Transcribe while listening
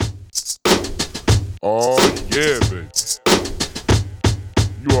Oh yeah, baby.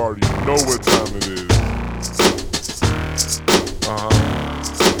 You already know what time it is.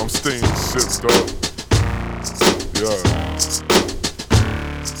 I'm staying sipped up. Yeah.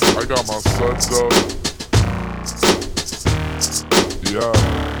 I got my suds up. Yeah.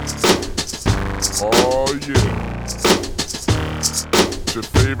 Oh yeah. It's your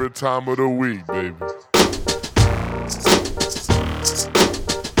favorite time of the week, baby.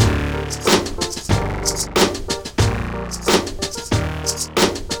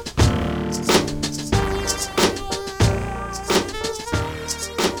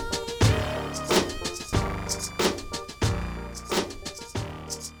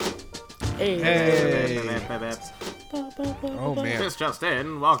 Hey. Oh man, This just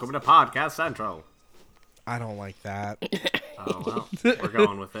in. Welcome to Podcast Central. I don't like that. Oh well, we're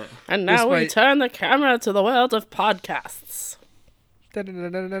going with it. And now we turn the camera to the world of podcasts. I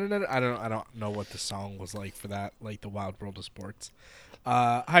don't know what the song was like for that, like the Wild World of Sports.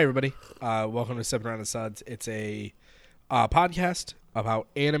 Hi everybody. Welcome to Sipping Around the Suds. It's a podcast about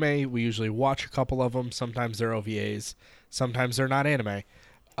anime. We usually watch a couple of them. Sometimes they're OVAs. Sometimes they're not anime.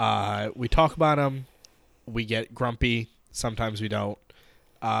 We talk about them. We get grumpy. Sometimes we don't.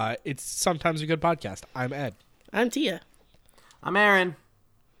 It's sometimes a good podcast. I'm Ed. I'm Tia. I'm Aaron.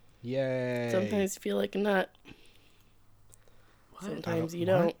 Yay. Sometimes you feel like a nut. Sometimes you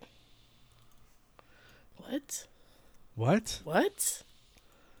don't. What? What?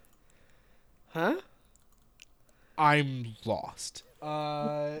 Huh? I'm lost.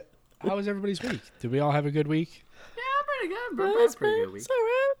 How was everybody's week? Did we all have a good week? Yeah, pretty good. Pretty good week.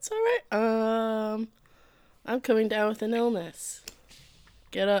 It's alright. I'm coming down with an illness.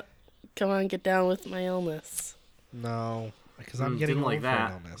 Get up. Come on, get down with my illness. No, because I'm getting didn't like over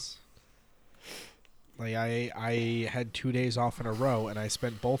that. an illness. Like I had 2 days off in a row, and I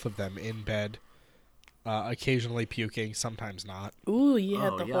spent both of them in bed, occasionally puking, sometimes not. Ooh, you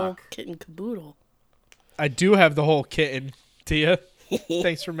had Oh, the whole yuck. kit and caboodle. I do have the whole kitten, Tia.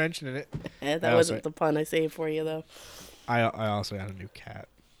 Thanks for mentioning it. That wasn't the pun I saved for you, though. I also had a new cat.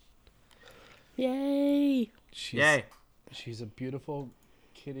 Yay! Yay. She's a beautiful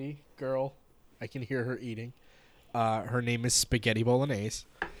kitty girl. I can hear her eating. Her name is Spaghetti Bolognese,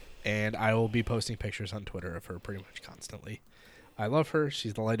 and I will be posting pictures on Twitter of her pretty much constantly. I love her.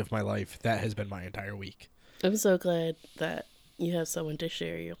 She's the light of my life. That has been my entire week. I'm so glad that you have someone to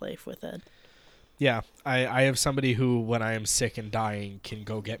share your life with, Ed. Yeah, I have somebody who, when I am sick and dying, can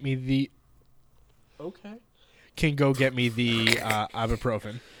go get me the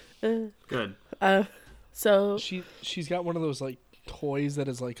ibuprofen. Good. So She's got one of those like toys that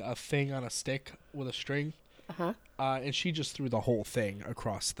is like a thing on a stick with a string. And she just threw the whole thing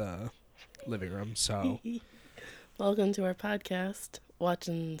across the living room. So welcome to our podcast,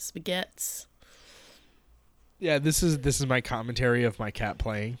 watching spaghettis. yeah, this is my commentary of my cat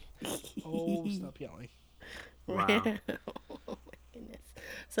playing. Oh, stop yelling! Wow. Oh my goodness.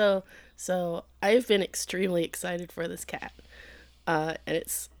 So I've been extremely excited for this cat, and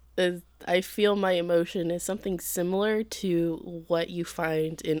I feel my emotion is something similar to what you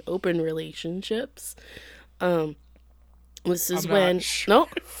find in open relationships. This is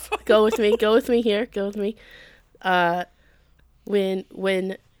go with me here.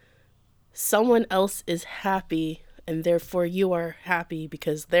 When someone else is happy and therefore you are happy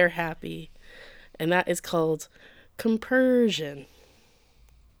because they're happy, and that is called compersion.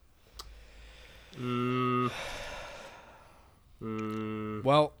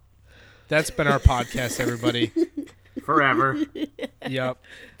 Well, that's been our podcast, everybody. Forever. Yep,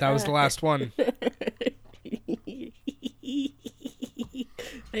 that was the last one.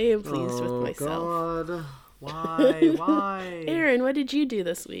 I am pleased with myself. God. Why? Aaron, what did you do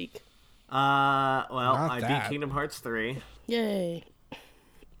this week? Well, Not I that. beat Kingdom Hearts 3. Yay.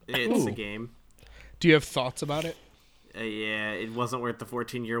 It's Ooh. a game. Do you have thoughts about it? Yeah, it wasn't worth the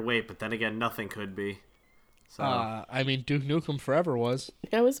 14-year wait, but then again, nothing could be. So I mean, Duke Nukem Forever was.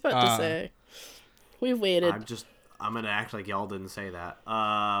 I was about to say. We've waited. I'm gonna act like y'all didn't say that.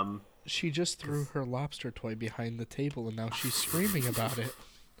 She just threw her lobster toy behind the table, and now she's screaming about it.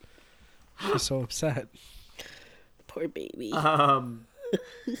 She's so upset. Poor baby.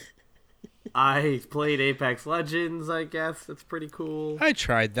 I played Apex Legends, I guess. That's pretty cool. I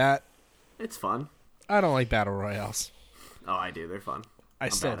tried that. It's fun. I don't like battle royales. Oh, I do. They're fun. I'm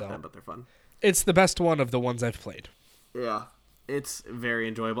still bad at don't. them, but they're fun. It's the best one of the ones I've played. Yeah. It's very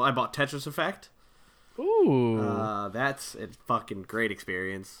enjoyable. I bought Tetris Effect. Ooh. That's a fucking great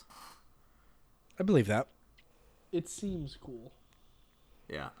experience. I believe that. It seems cool.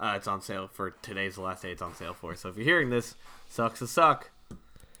 Yeah. It's on sale for today's the last day it's on sale for. So if you're hearing this, sucks to suck.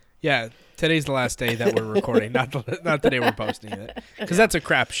 Yeah, Today's the last day that we're recording, not the day we're posting it, because that's a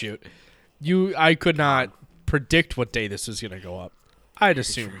crapshoot. I could not predict what day this was gonna go up. I'd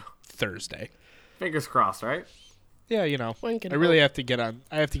assume Thursday. Fingers crossed, right? Yeah, One can I really hope. have to get on.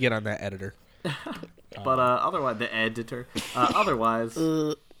 I have to get on that editor. But otherwise, the editor. Otherwise,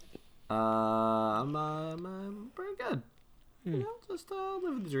 Uh, I'm pretty good. Just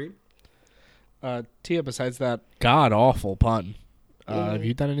living the dream. Tia, besides that god awful pun, have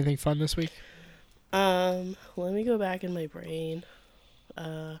you done anything fun this week? let me go back in my brain.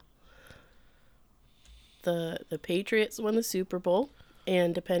 The Patriots won the Super Bowl,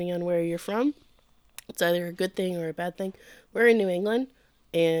 and depending on where you're from, it's either a good thing or a bad thing. We're in New England,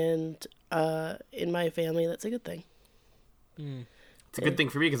 and in my family, that's a good thing. It's a good thing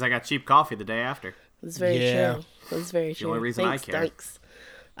for me because I got cheap coffee the day after. That's very Yeah. true. That's very true. only reason I Thanks, care.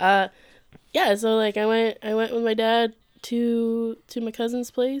 Dunks. Yeah. So like, I went with my dad to my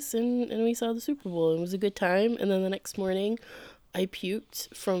cousin's place, and we saw the Super Bowl. It was a good time. And then the next morning, I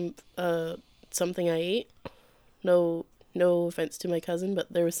puked from something I ate. No offense to my cousin,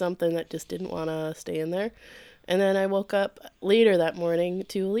 but there was something that just didn't want to stay in there. And then I woke up later that morning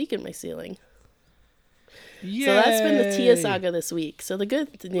to a leak in my ceiling. Yeah. So that's been the Tia saga this week. So the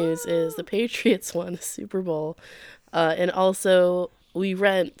good news is the Patriots won the Super Bowl, and also we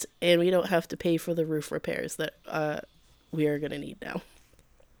rent and we don't have to pay for the roof repairs that we are gonna need now.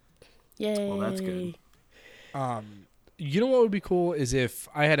 Yay! Well, that's good. You know what would be cool is if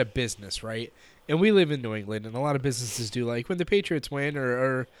I had a business, right? And we live in New England, and a lot of businesses do, like, when the Patriots win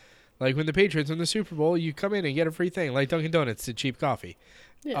or like when the Patriots win the Super Bowl, you come in and get a free thing, like Dunkin' Donuts did cheap coffee.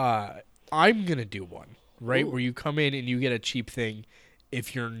 Yeah. I'm going to do one, right, Ooh. where you come in and you get a cheap thing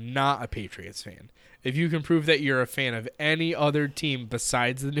if you're not a Patriots fan. If you can prove that you're a fan of any other team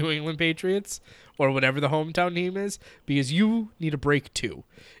besides the New England Patriots or whatever the hometown team is, because you need a break too.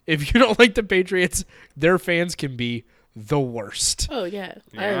 If you don't like the Patriots, their fans can be the worst. Oh yeah,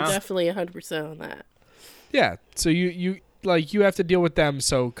 I Yeah. am definitely 100% on that. Yeah, so you have to deal with them,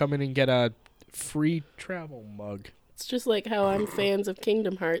 so come in and get a free travel mug. It's just like how I'm fans of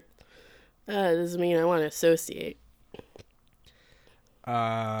Kingdom Hearts. Doesn't mean I want to associate.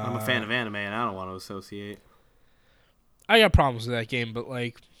 I'm a fan of anime, and I don't want to associate. I got problems with that game, but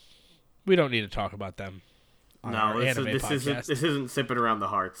like, we don't need to talk about them. On No, our this anime podcast. isn't sipping around the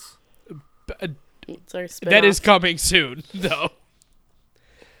hearts. It's our spin That is coming soon, though.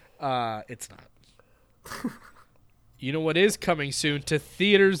 It's not. You know what is coming soon to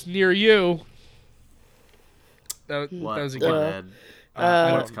theaters near you? That What? was a What, good. Ed?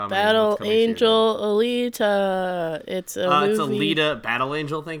 I What's don't- coming? Battle What's coming soon, Ed? Angel Alita. It's a It's movie. Alita Battle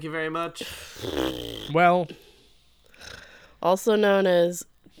Angel. Thank you very much. Well, Also known as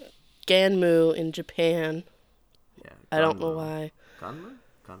Ganmu in Japan. Yeah. I don't know why. Gunmu?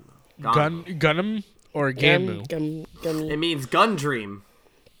 Gunham or Ganmu. It means gun dream.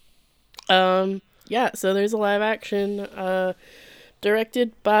 Yeah, so there's a live action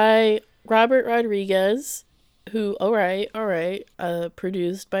directed by Robert Rodriguez, who, alright,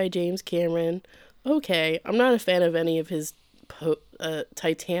 produced by James Cameron. Okay, I'm not a fan of any of his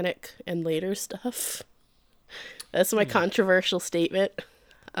Titanic and later stuff. That's my controversial statement.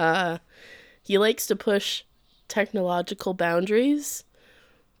 He likes to push technological boundaries,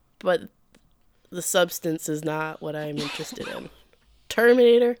 but the substance is not what I'm interested in.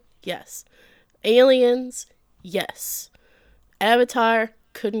 Terminator, yes. Aliens, yes. Avatar,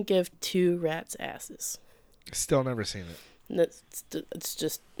 couldn't give two rats' asses. Still never seen it. It's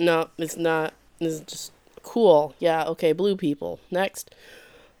just, no, it's not. It's just cool. Yeah, okay, blue people. Next.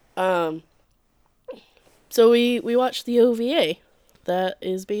 So we watched the OVA that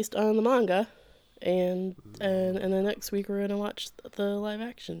is based on the manga, and then next week we're gonna watch the live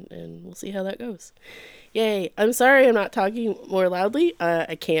action, and we'll see how that goes. Yay! I'm sorry I'm not talking more loudly.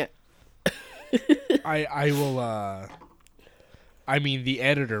 I can't. I will. I mean, the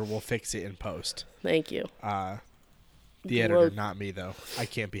editor will fix it in post. Thank you. The editor, not me, though. I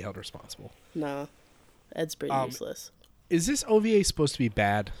can't be held responsible. No, Ed's pretty useless. Is this OVA supposed to be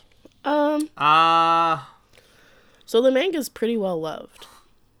bad? So the manga's pretty well loved.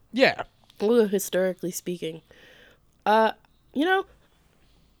 Yeah. Ooh, historically speaking. I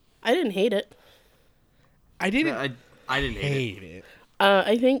didn't hate it. I didn't I didn't hate it. hate it.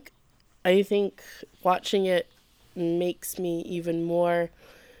 I think watching it makes me even more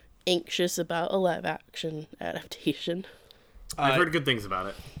anxious about a live action adaptation. I've heard good things about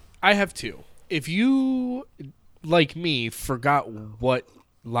it. I have two. If you, like me, forgot what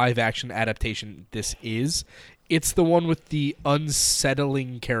live action adaptation this is, it's the one with the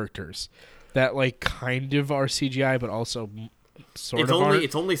unsettling characters that like kind of are CGI but also sort It's of only aren't.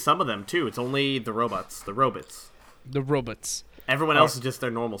 it's only some of them too. It's only the robots. The robots. Everyone else is just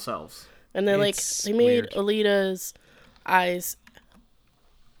their normal selves. And then like It's they made weird. Alita's eyes.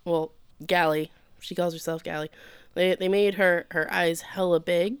 Well, Gally. She calls herself Gally. They made her eyes hella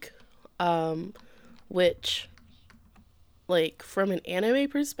big, which, like, from an anime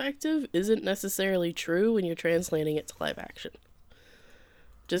perspective, isn't necessarily true when you're translating it to live action.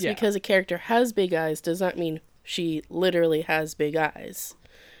 Just Yeah. because a character has big eyes does not mean she literally has big eyes.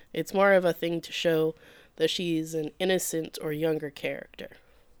 It's more of a thing to show that she's an innocent or younger character.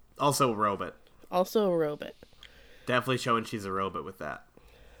 Also a robot. Also a robot. Definitely showing she's a robot with that.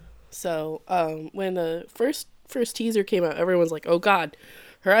 So, when the first teaser came out, everyone's like, "Oh God,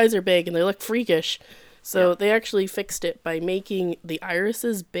 her eyes are big and they look freakish." So Yeah. they actually fixed it by making the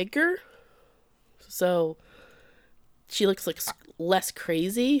irises bigger, so she looks like less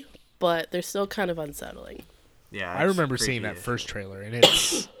crazy, but they're still kind of unsettling. Yeah, I it's remember seeing creepy. that first trailer, and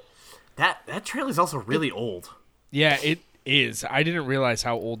it's That trailer's also really old. yeah, it is. I didn't realize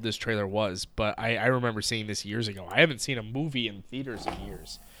how old this trailer was, but I remember seeing this years ago. I haven't seen a movie in theaters in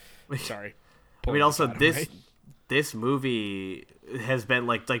years. Sorry. I mean, also Pulling this out of this movie has been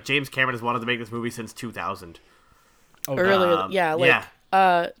like James Cameron has wanted to make this movie since 2000. Oh, Earlier, God. yeah,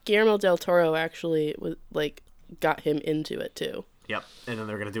 like Guillermo del Toro actually was like got him into it too. Yep, and then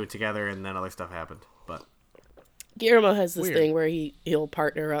they were gonna do it together, and then other stuff happened. But Guillermo has this Weird. thing where he'll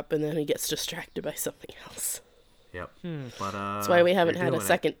partner up and then he gets distracted by something else. yep, but That's why we haven't they're had a doing it.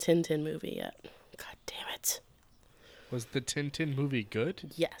 second Tintin movie yet. God damn it. Was the Tintin movie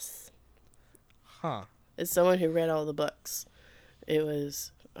good? Yes. Huh. As someone who read all the books, it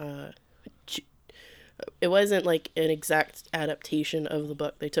was it wasn't like an exact adaptation of the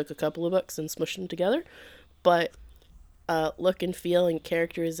book. They took a couple of books and smushed them together, but look and feel and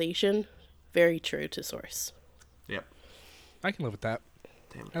characterization very true to source. Yep. I can live with that.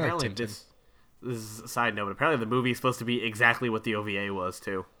 Damn, I like apparently Tintin. this is a side note, but apparently the movie is supposed to be exactly what the OVA was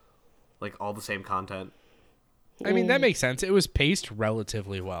too, like all the same content. I mean, that makes sense. It was paced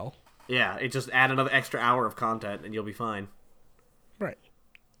relatively well. Yeah, it just add another extra hour of content and you'll be fine. Right.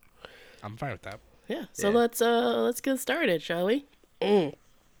 I'm fine with that. Yeah. So Yeah. let's get started, shall we?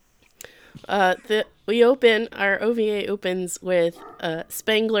 Our OVA opens with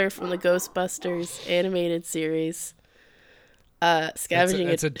Spangler from the Ghostbusters animated series. Scavenging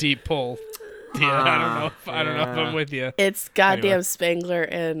It's a deep pull. Yeah, I don't know if I'm with you. It's goddamn Anyway. Spangler,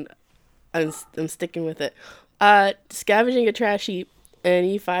 and I'm sticking with it. Scavenging a trash heap, and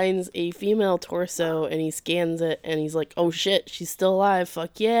he finds a female torso, and he scans it, and he's like, "Oh shit, she's still alive!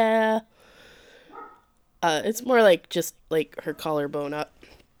 Fuck yeah!" It's more like just like her collarbone up.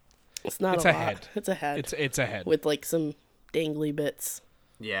 It's not It's a a lot. head. It's a head. It's a head. with like some dangly bits.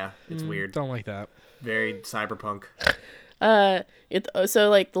 Yeah, it's weird. Don't like that. Very cyberpunk. So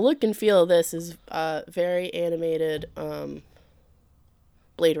like the look and feel of this is very animated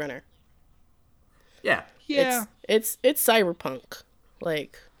Blade Runner. Yeah. Yeah. It's cyberpunk.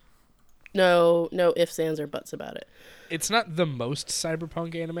 Like no ifs, ands, or buts about it. It's not the most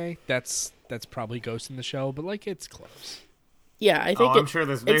cyberpunk anime. That's probably Ghost in the Shell, but like it's close. Yeah, I think I'm sure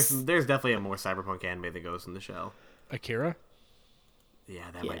there's it's- definitely a more cyberpunk anime that goes in the show. Akira? Yeah,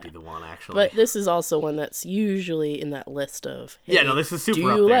 that might be the one actually. But this is also one that's usually in that list of. Hey, yeah, no, this is super do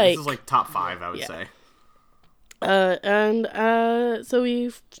up you there. This is like top 5, I would Yeah. say. So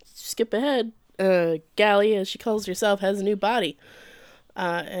we skip ahead. Gally, as she calls herself, has a new body,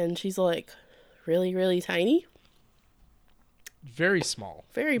 and she's like really, really tiny, Very small.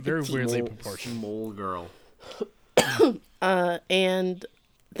 very Very petite. weirdly proportioned. Mole girl. And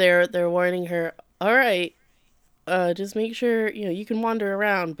they're warning her. All right, just make sure you can wander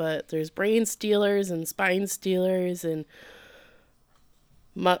around, but there's brain stealers and spine stealers and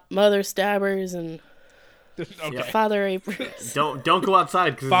mother stabbers and Okay. father apers. Don't go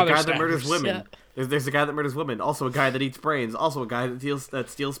outside because there's a Father guy that murders stabbers. women. There's a guy that murders women. Also a guy that eats brains. Also a guy that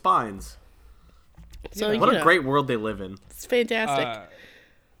steals spines. So What a great world they live in. it's fantastic.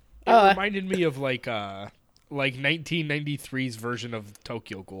 It reminded me of like 1993's version of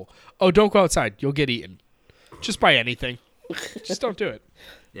Tokyo Ghoul. Oh, don't go outside. You'll get eaten. Just by anything. Just don't do it.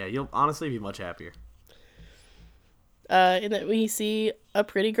 Yeah, you'll honestly be much happier. And that we see a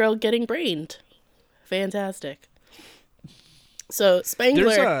pretty girl getting brained. Fantastic. So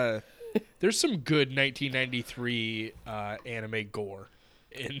Spangler, There's some good 1993 anime gore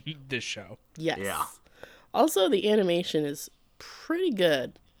in this show. yes. Yeah. Also, the animation is pretty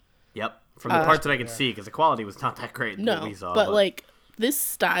good. Yep. From the parts that I could see, because the quality was not that great in what No, we saw. but like this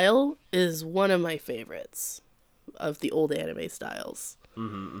style is one of my favorites of the old anime styles.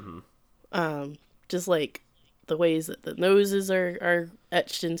 Just like the ways that the noses are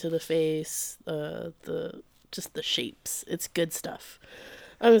etched into the face, the just the shapes. It's good stuff.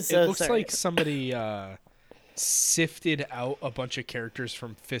 I'm so It looks sorry. like somebody sifted out a bunch of characters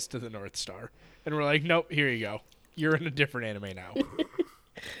from Fist of the North Star, and we're like, nope, here you go. You're in a different anime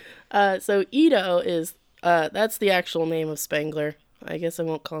now. So Ito is that's the actual name of Spangler. I guess I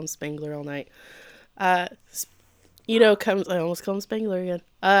won't call him Spangler all night. Ito comes. I almost call him Spangler again.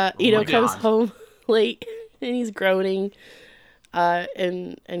 Ito my comes God. home late and he's groaning.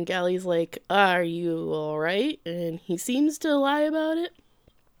 And Gally's like, "Are you all right?" And he seems to lie about it.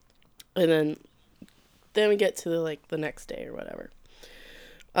 And then we get to the next day or whatever.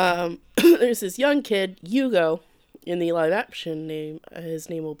 There's this young kid, Hugo, in the live action name. His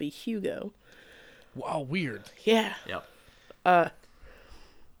name will be Hugo. Wow, weird. Yeah. Yep.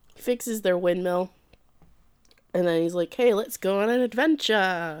 Fixes their windmill. And then he's like, "Hey, let's go on an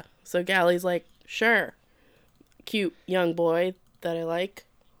adventure." So Gally's like, "Sure." Cute young boy that I like.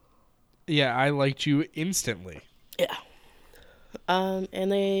 Yeah, I liked you instantly. Yeah. And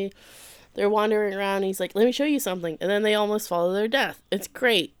they're wandering around. And he's like, "Let me show you something." And then they almost follow their death. It's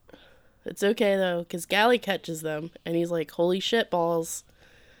great. It's okay though, because Gally catches them, and he's like, "Holy shit balls!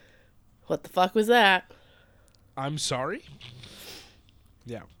 What the fuck was that?" I'm sorry?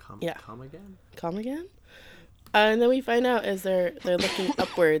 Yeah. Yeah. Come again? Come again? And then we find out as they're looking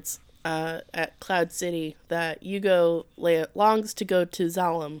upwards at Cloud City that Hugo longs to go to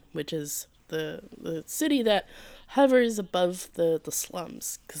Zalem, which is the city that hovers above the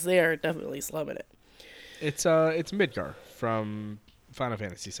slums, because they are definitely slumming it. It's Midgar from Final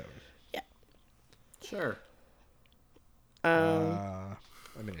Fantasy VII. Sure. I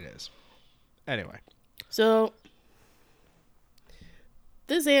mean, it is. Anyway. So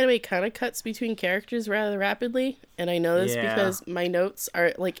this anime kind of cuts between characters rather rapidly, and I know this Yeah. because my notes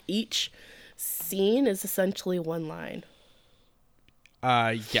are like each scene is essentially one line.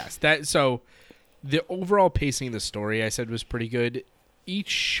 Yes. So the overall pacing of the story I said was pretty good. Each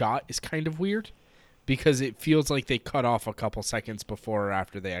shot is kind of weird because it feels like they cut off a couple seconds before or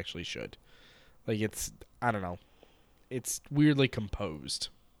after they actually should. Like I don't know. It's weirdly composed.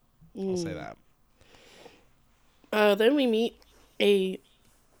 I'll say that. Then we meet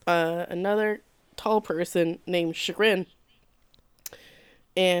another tall person named Shirin,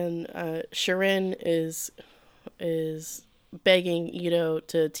 and Shirin is begging Ito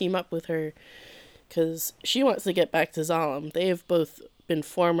to team up with her because she wants to get back to Zalem. They have both been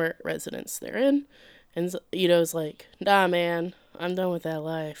former residents therein, and Ito's like, "Nah, man, I'm done with that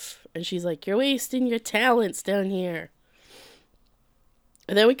life." And she's like, "You're wasting your talents down here."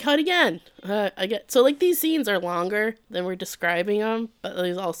 And then we cut again. So like these scenes are longer than we're describing them, but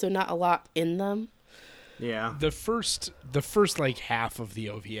there's also not a lot in them. Yeah. The first like half of the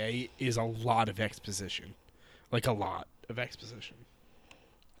OVA is a lot of exposition. Like a lot of exposition.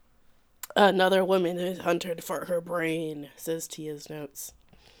 Another woman is hunted for her brain, says Tia's notes.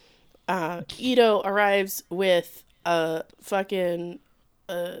 Ito arrives with a fucking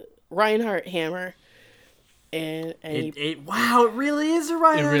Reinhardt hammer. And Wow, it really is a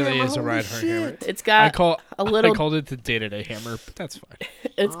Reinhardt It really hammer. is a Holy Reinhardt shit. hammer. it's got a little I called it the day-to-day hammer, but that's fine.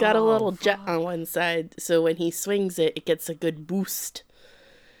 it's got a little jet on one side, so when he swings it, it gets a good boost.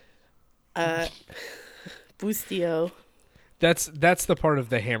 Boostio. That's the part of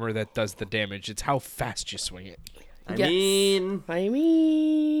the hammer that does the damage. It's how fast you swing it. I Yes.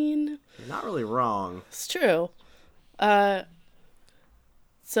 mean, you're not really wrong. It's true.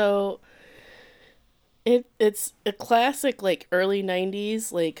 So it's a classic like early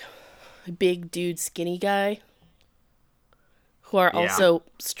 90s like big dude skinny guy who are Yeah. also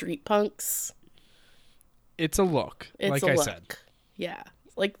street punks. It's a look, It's like a I look. said. Yeah.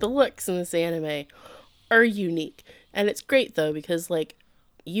 Like the looks in this anime are unique. And it's great though because like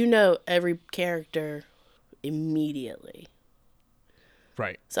you know every character immediately.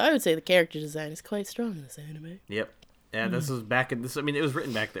 Right. So I would say the character design is quite strong in this anime. Yep. Yeah, this was back in this. I mean, it was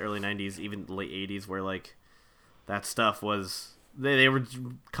written back in the early '90s, even the late '80s, where like that stuff was. They were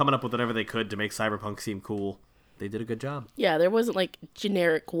coming up with whatever they could to make cyberpunk seem cool. They did a good job. Yeah, there wasn't like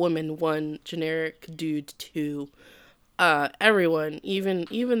generic woman 1, generic dude 2. Everyone, even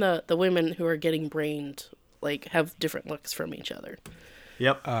the women who are getting brained, like have different looks from each other.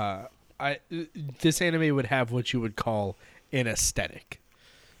 Yep. This anime would have what you would call an aesthetic.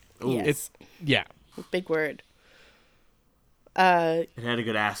 Yes, Yeah. big word. It had a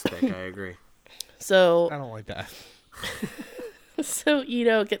good aesthetic. I agree. So I don't like that. So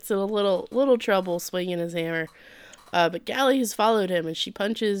Ito gets in a little trouble swinging his hammer. But Gally has followed him, and she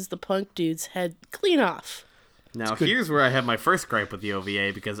punches the punk dude's head clean off. Now, here's where I have my first gripe with the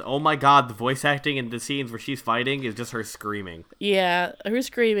OVA, because, oh my god, the voice acting in the scenes where she's fighting is just her screaming. Yeah, her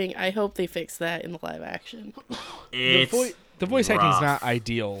screaming. I hope they fix that in the live action. It's The voice rough. acting's not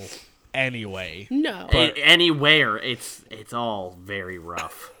ideal anyway. No. Anywhere, it's all very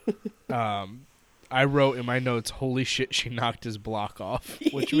rough. I wrote in my notes, "Holy shit, she knocked his block off,"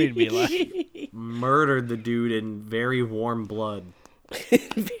 which made me laugh. Murdered the dude in very warm blood.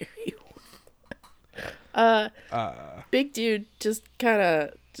 Very big dude just kind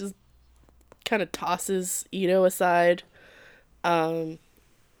of tosses Ito aside.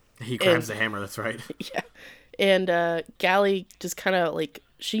 He grabs the hammer, that's right. Yeah. And Gally just kind of like,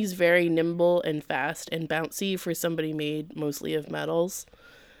 she's very nimble and fast and bouncy for somebody made mostly of metals.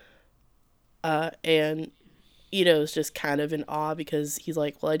 And Ito's just kind of in awe because he's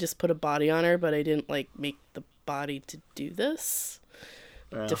like, well, I just put a body on her, but I didn't like make the body to do this.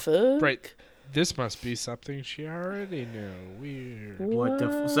 The fuck? Right. This must be something she already knew.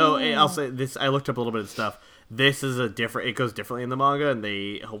 Weird. So I'll say this. I looked up a little bit of stuff. This is it goes differently in the manga, and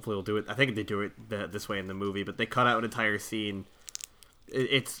they hopefully will do it. I think they do it this way in the movie, but they cut out an entire scene.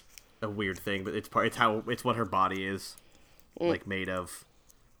 It's a weird thing, but it's what her body is like made of.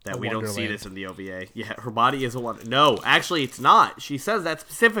 That we don't see this in the OVA. Yeah, her body is a wonder. No, actually, it's not. She says that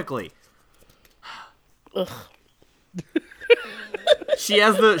specifically. Ugh. She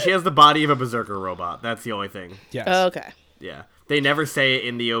has the body of a berserker robot. That's the only thing. Yes. Okay. Yeah. They never say it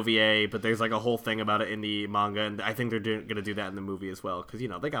in the OVA, but there's like a whole thing about it in the manga, and I think they're going to do that in the movie as well, because,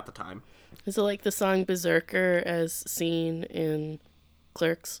 they got the time. Is it like the song Berserker as seen in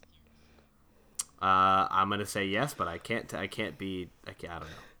Clerks? I'm going to say yes, but I don't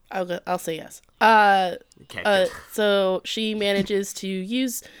know. I'll say yes. Can't So she manages to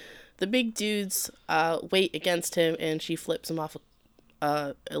use the big dude's weight against him, and she flips him off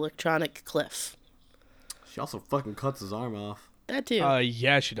a electronic cliff. She also fucking cuts his arm off. That too.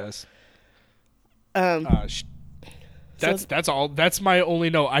 Yeah, she does. So- That's all. That's my only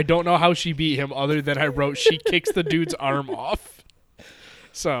note. I don't know how she beat him, other than I wrote she kicks the dude's arm off.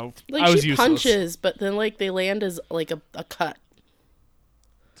 So like I was she useless. punches, but then like they land as like a cut.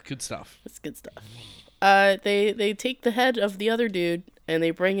 It's good stuff. That's good stuff. They take the head of the other dude and they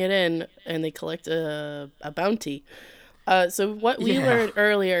bring it in and they collect a bounty. So what we learned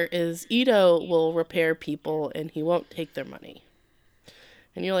earlier is Ito will repair people and he won't take their money.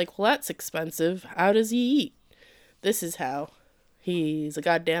 And you're like, well, that's expensive. How does he eat? This is how. He's a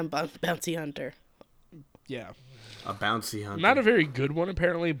goddamn bounty hunter. Yeah. A bouncy hunter. Not a very good one,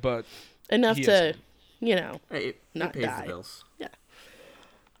 apparently, but Enough He to, is. Hey, it not pays die. the bills.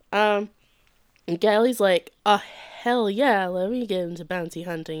 And Gally's like, oh, hell yeah, let me get into bounty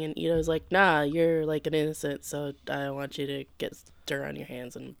hunting. And Ito's like, nah, you're like an innocent, so I don't want you to get dirt on your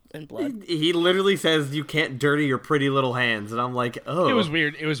hands and blood. He literally says you can't dirty your pretty little hands, and I'm like, oh. it was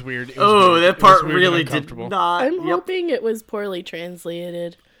weird. It was weird. That part really did not. I'm hoping it was poorly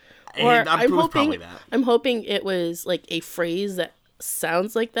translated. And Or it was probably that. I'm hoping it was like a phrase that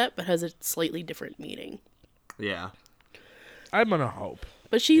sounds like that but has a slightly different meaning. Yeah. I'm gonna hope.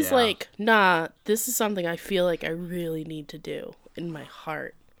 But she's Yeah. like, nah, this is something I feel like I really need to do in my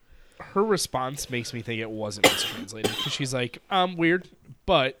heart. Her response makes me think it wasn't mistranslated because she's like, weird,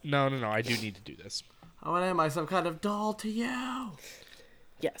 but no, I do need to do this. Oh, and am I some kind of doll to you?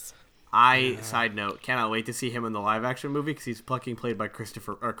 Yes. Side note, cannot wait to see him in the live action movie because he's fucking played by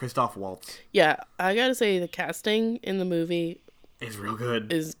Christoph Waltz. Yeah, I gotta say the casting in the movie It's real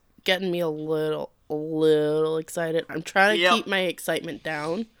good. is getting me a little excited. I'm trying to keep my excitement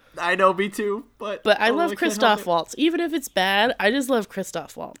down. I know, me too, but But I oh, love can't Christoph help it. Waltz. Even if it's bad, I just love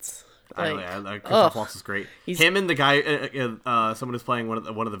Christoph Waltz. Christoph Waltz is great. He's- Him and the guy, someone who's playing one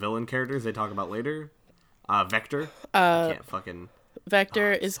of the villain characters they talk about later, Vector. I can't fucking.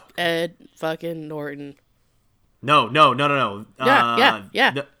 Vector is Ed fucking Norton. No. Yeah. No.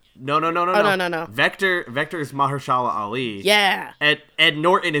 no. Vector is Mahershala Ali. Yeah. Ed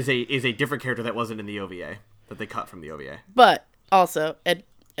Norton is a different character that wasn't in the OVA that they cut from the OVA. But also Ed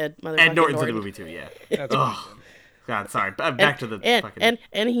motherfucking Ed Norton's Norton. in the movie too. Yeah. That's Oh, God, sorry. Back to the fucking.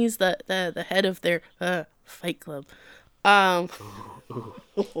 And he's the head of their fight club.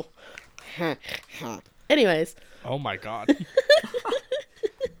 Anyways, oh my god.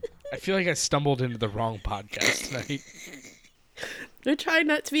 I feel like I stumbled into the wrong podcast tonight. we're trying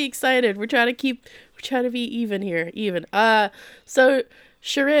not to be excited. We're trying to be even here. So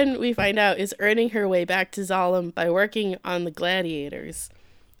Shirin, we find out, is earning her way back to Zalem by working on the gladiators.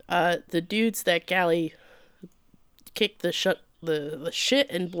 The dudes that Gally kicked the shit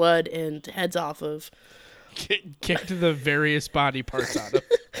and blood and heads off of. Kicked the various body parts out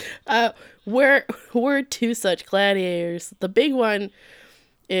of. We're two such gladiators. The big one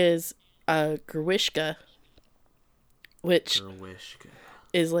is Gruishka, which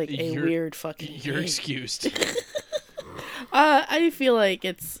is like a weird fucking You're name. excused. I feel like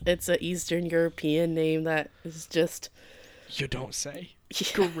it's an Eastern European name that is just You don't say. Yeah.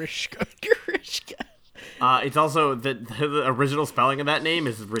 Grishka. Grishka. It's also the original spelling of that name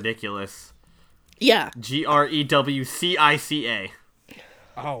is ridiculous. Yeah, Grewcica.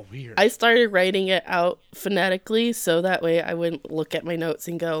 Oh, weird. I started writing it out phonetically so that way I wouldn't look at my notes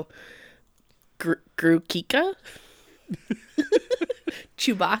and go Grukika?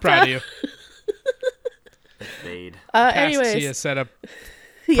 Chewbacca? Proud of you. Fade. Passed to you, Anyways, set up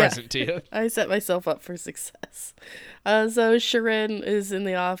yeah, present to you. I set myself up for success. So Sharin is in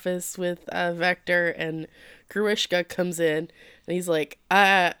the office with Vector, and Gruishka comes in, and he's like,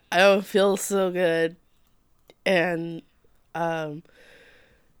 I don't feel so good. And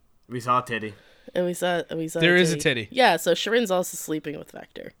We saw a titty. we saw There is a titty. Yeah, so Sharin's also sleeping with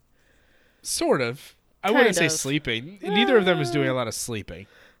Vector. Sort of. I wouldn't say of. sleeping. Neither of them is doing a lot of sleeping.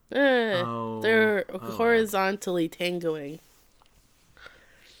 They're horizontally tangoing.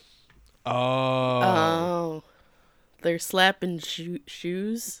 Oh. They're slapping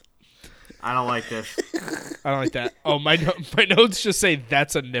shoes. I don't like this. I don't like that. Oh, my notes just say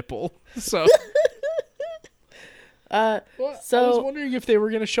that's a nipple. So. Well, I was wondering if they were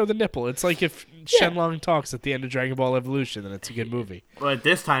going to show the nipple. It's like if Shenlong talks at the end of Dragon Ball Evolution, then it's a good movie. But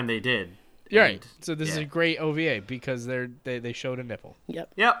this time they did. You're right. So this is a great OVA because they showed a nipple.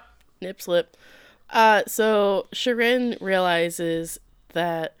 Yep. Yep. Nip slip. So Sharin realizes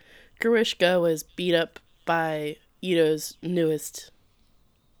that Gruishka was beat up by Ito's newest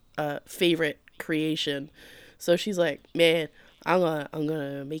favorite creation. So she's like, man, I'm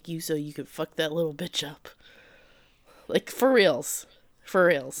gonna make you so you can fuck that little bitch up. Like, for reals.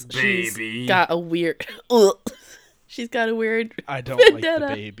 Baby. She's got a weird she's got a weird I don't like vendetta.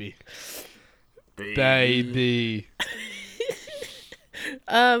 the baby. Baby.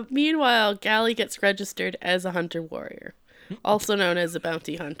 Meanwhile, Gally gets registered as a hunter warrior, also known as a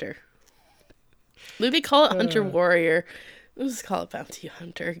bounty hunter. Maybe call it hunter warrior. Let's just call it bounty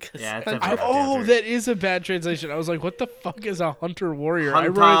hunter. Yeah, it's hunter- definitely hunter. That is a bad translation. I was like, what the fuck is a hunter warrior?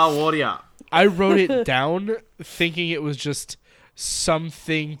 Hunter warrior. I wrote it down thinking it was just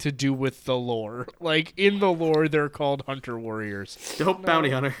something to do with the lore. Like, in the lore, they're called hunter warriors. Dope bounty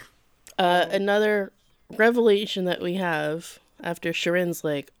hunter. Another revelation that we have after Sharin's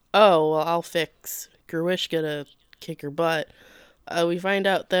like, oh, well, I'll fix Gruishka to kick her butt. We find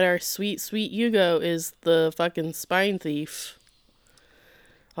out that our sweet, sweet Yugo is the fucking spine thief.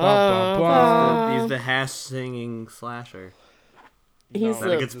 Bum, bum, bum. He's the hash singing slasher. He's Is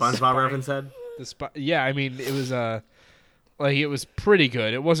that a good the, SpongeBob reference, Ed? Yeah, I mean, it was it was pretty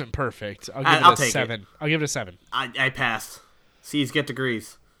good. It wasn't perfect. I'll it a take 7. I'll give it a 7. I passed. C's get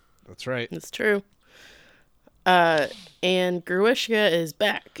degrees. That's right. it's true. And Gruishka is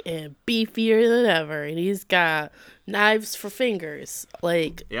back and beefier than ever, and he's got knives for fingers,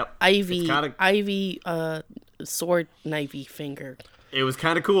 like Yep. Ivy, It's sword knifey finger. It was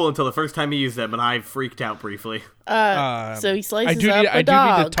kind of cool until the first time he used them, and I freaked out briefly. So he slices I do up need, a I do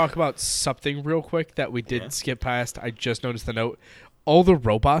need to dog. talk about something real quick that we did Yeah. skip past. I just noticed the note. All the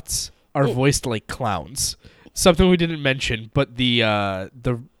robots are voiced like clowns. Something we didn't mention, but the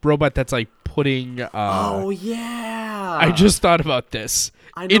robot that's like putting. Oh yeah. I just thought about this.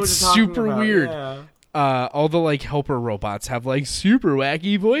 I know what It's you're talking super about, weird. yeah. All the like helper robots have like super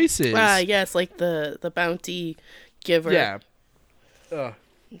wacky voices. Yes, like the bounty giver. Yeah.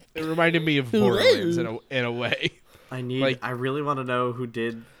 It reminded me of Borderlands in a way. I really want to know who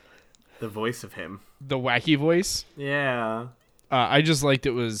did the voice of him. The wacky voice. Yeah. I just liked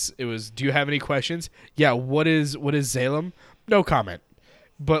it was do you have any questions? Yeah, what is Zalem? No comment.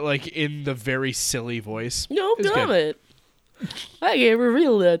 But like in the very silly voice. No It was good. comment. I can't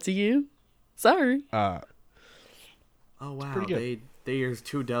reveal that to you. Sorry. Oh wow. pretty good. They used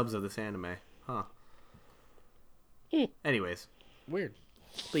 2 dubs of this anime. Huh. Anyways. Weird.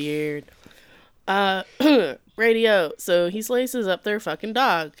 Weird. Radio. So he slices up their fucking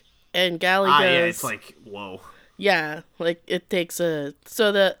dog, and Gally goes. Yeah, it's like whoa. Yeah, like it takes a.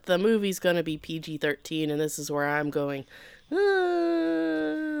 So the movie's gonna be PG-13, and this is where I'm going.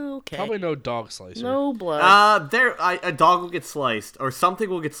 Okay. Probably no dog slicer. No blood. A dog will get sliced, or something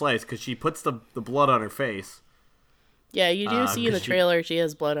will get sliced, because she puts the blood on her face. Yeah, you do see in the 'cause she- trailer she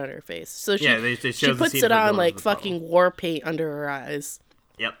has blood on her face. So she, Yeah, they show she the puts scene it of her on going like to the fucking bottle. war paint under her eyes.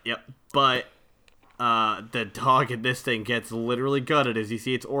 Yep. But the dog in this thing gets literally gutted as you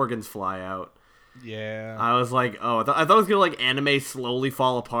see its organs fly out. Yeah. I was like, oh, I thought it was gonna like anime slowly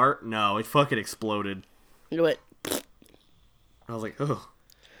fall apart. No, it fucking exploded. What? I was like, oh.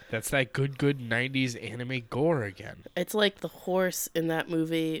 That's that good 90s anime gore again. It's like the horse in that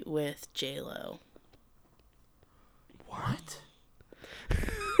movie with J-Lo. What?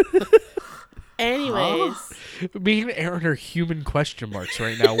 Anyways, Me and Aaron are human question marks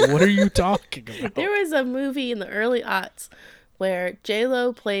right now. What are you talking about? there was a movie in the early aughts where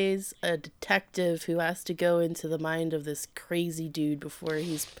J-Lo plays a detective who has to go into the mind of this crazy dude before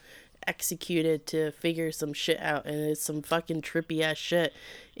he's executed to figure some shit out, and it's some fucking trippy ass shit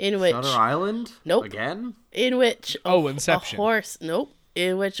in which Shutter Island? Nope. Again? in which Inception.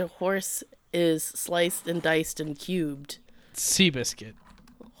 in which a horse is sliced and diced and cubed Seabiscuit.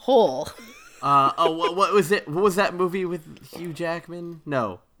 whole. What was it? What was that movie with Hugh Jackman?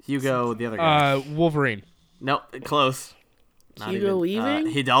 No, Hugo, the other guy. Wolverine. Nope, close. Not Hugo even.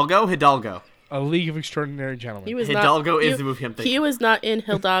 Weaving? Hidalgo. A League of Extraordinary Gentlemen. He was Hidalgo not, is he- the movie I'm thinking. He was not in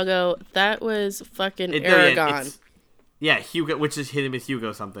Hidalgo. That was fucking No, Aragon. Yeah, Hugo, which is hit him with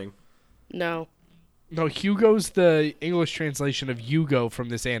Hugo something. No. No, Hugo's the English translation of Hugo from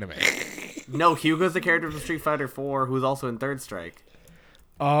this anime. No, Hugo's the character from Street Fighter 4 who's also in Third Strike.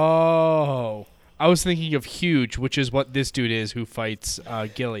 Oh. I was thinking of Huge, which is what this dude is who fights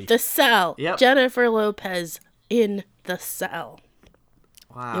Gilly. The Cell. Yep. Jennifer Lopez in The Cell.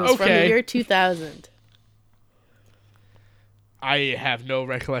 It Wow. was from the Okay. year 2000. I have no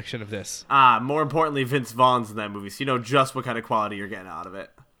recollection of this. More importantly, Vince Vaughn's in that movie, so you know just what kind of quality you're getting out of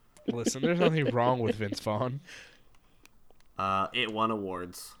it. Listen, there's nothing wrong with Vince Vaughn. It won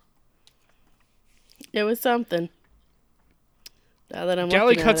awards. It was something. Now that I'm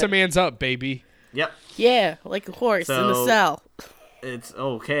Gally looking cuts at a man's up, baby. Yep, Yeah, like a horse in the So- cell. it's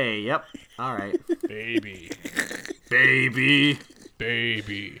okay. Yep, all right. Baby. Baby,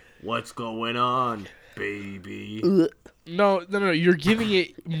 Baby. what's going on, baby? No, you're giving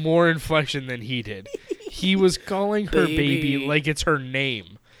it more inflection than he did. He was calling her baby, Baby. like it's her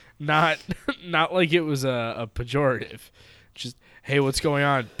name, not like it was a pejorative. Just, hey, what's going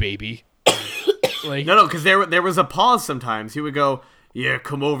on, baby? Like, No, because there was a pause sometimes. He would go, yeah,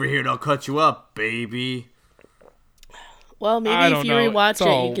 come over here and I'll cut you up, baby. Well, I maybe don't if you know. rewatch It's it,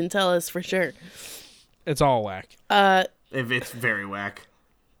 all- you can tell us for sure. it's all whack. If it's very whack.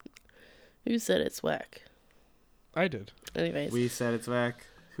 Who said it's whack? I did. Anyways, We said it's whack.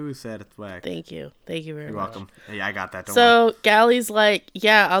 Who said it's whack? thank you. Thank you very You're much. welcome. Yeah, I got that. Don't worry. So Gally's like,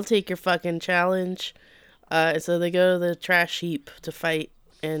 yeah, I'll take your fucking challenge. So they go to the trash heap to fight,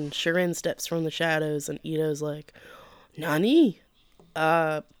 and Shirin steps from the shadows, and Ito's like, Nani?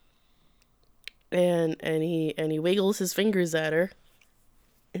 And he wiggles his fingers at her.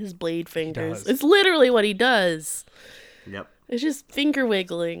 His blade fingers. does. It's literally what he does. Yep. It's just finger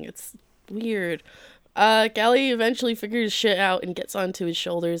wiggling. It's weird. Gally eventually figures shit out and gets onto his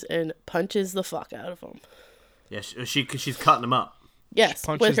shoulders and punches the fuck out of him. Yeah, she's cutting him up. Yes,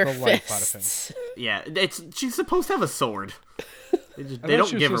 Punches with her the life out of him. fists. Yeah, she's supposed to have a sword. They I don't thought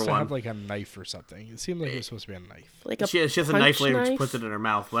she was give her supposed to one. have like a knife or something. It seemed like it was supposed to be a knife. Like a She has a punch knife later, she puts it in her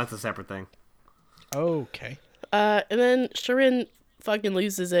mouth. Well, that's a separate thing. Okay. And then Shirin fucking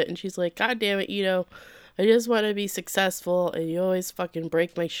loses it, and she's like, God damn it, Ito. I just want to be successful, and you always fucking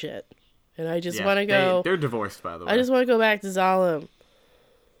break my shit. And I just Yeah, want to go. They're divorced, by the way. I just want to go back to Zalem.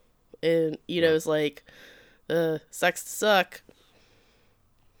 And Ito's like, sucks to suck.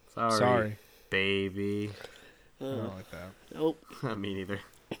 Sorry. baby. I don't like that. Nope. Me neither.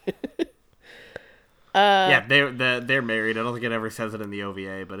 Yeah, they're married. I don't think it ever says it in the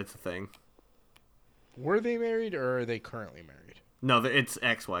OVA, but it's a thing. Were they married or are they currently married? No, it's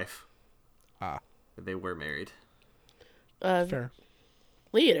ex-wife. Ah. They were married. Fair.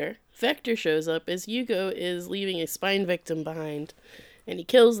 Later, Vector shows up as Yugo is leaving a spine victim behind, and he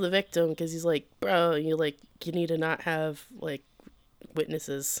kills the victim because he's like, bro, you need to not have like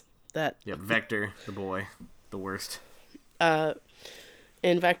witnesses that. Yep, Vector, the boy, the worst. And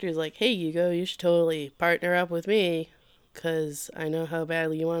Vector's like, hey Yugo, you should totally partner up with me, because I know how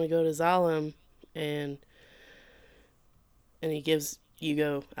badly you want to go to Zalem, and he gives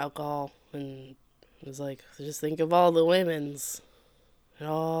Yugo alcohol and was like, just think of all the women's and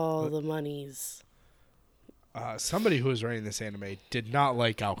all the monies. Somebody who was writing this anime did not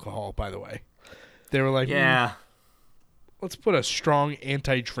like alcohol, by the way. They were like, Yeah. let's put a strong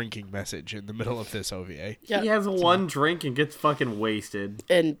anti-drinking message in the middle of this OVA. Yeah. He has one drink and gets fucking wasted.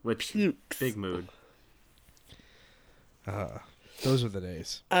 And Which, pukes. big mood. Those were the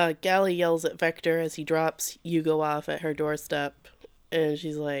days. Gally yells at Vector as he drops Yugo off at her doorstep, and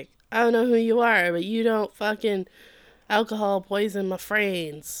she's like, I don't know who you are, but you don't fucking alcohol poison my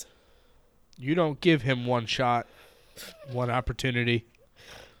friends. You don't give him one shot, one opportunity.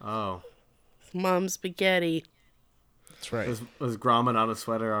 Oh, Mom's spaghetti. That's right. was grommet on a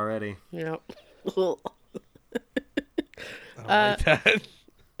sweater already. Yep. I like that.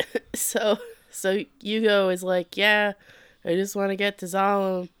 So Yugo is like, yeah, I just want to get to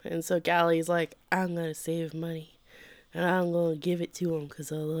Zalem. And so Galley's like, I'm going to save money. And I'm going to give it to him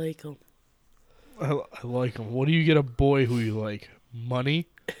because I like him. I like him. What do you get a boy who you like? Money?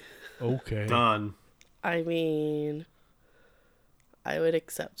 Okay. Done. I mean, I would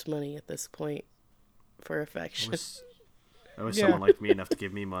accept money at this point for affection. I wish Yeah. someone liked me enough to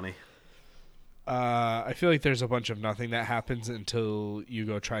give me money. I feel like there's a bunch of nothing that happens until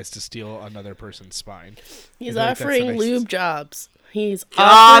Yugo tries to steal another person's spine. He's I feel like that's the offering next- lube jobs. He's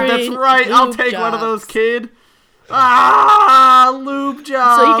God, offering that's right. I'll lube take one of jobs. those, kid. Lube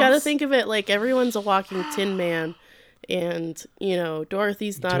jobs. So you gotta think of it like everyone's a walking Tin Man, and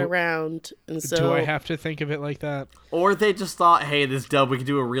Dorothy's not around, and so Do I have to think of it like that? Or they just thought, hey, this dub, we could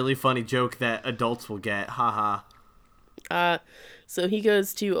do a really funny joke that adults will get. Haha. so he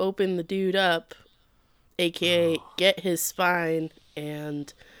goes to open the dude up, aka get his spine,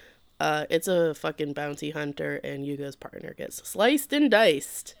 and it's a fucking bounty hunter, and Yugo's partner gets sliced and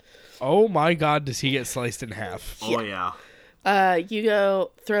diced. Oh my god, does he get sliced in half? Oh, yeah.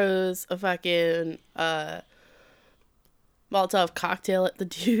 Yugo throws a fucking Molotov cocktail at the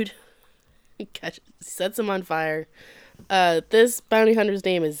dude. Sets him on fire. This bounty hunter's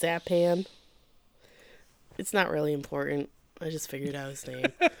name is Zapan. It's not really important. I just figured out his name.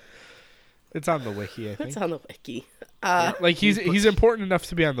 It's on the wiki, I think. It's on the wiki. Like he's important enough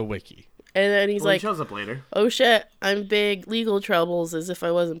to be on the wiki. And then he's Well, like, he shows up later. oh shit, I'm big legal troubles, as if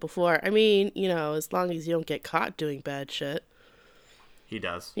I wasn't before. I mean, as long as you don't get caught doing bad shit. He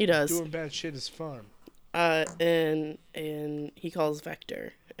does. He does. Doing bad shit is fun. And he calls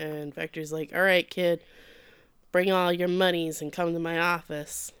Vector. And Vector's like, all right, kid, bring all your monies and come to my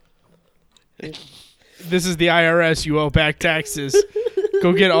office. This is the IRS. You owe back taxes.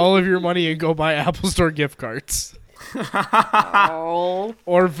 Go get all of your money and go buy Apple Store gift cards. Oh,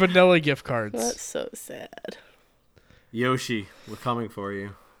 Or vanilla gift cards. that's so sad. Yoshi, we're coming for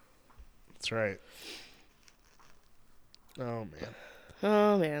you. That's right. Oh, man.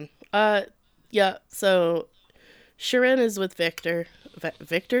 Oh, man. Yeah, so Shirin is with Victor.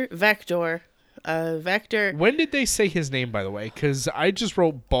 Vector? Vector. Vector. When did they say his name, by the way? Because I just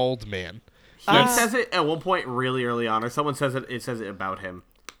wrote Bald Man. He says it at one point really early on, or someone says it. It says it about him.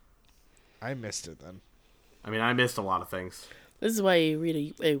 I missed it then. I mean, I missed a lot of things. This is why you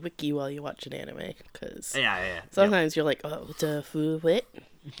read a wiki while you watch an anime, because Yeah. sometimes you're like, oh, the what?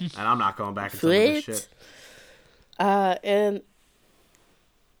 And I'm not going back and some of this What? shit.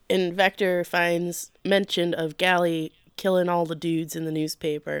 And Vector finds mention of Galley killing all the dudes in the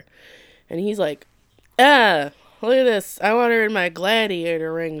newspaper. And he's like, look at this. I want her in my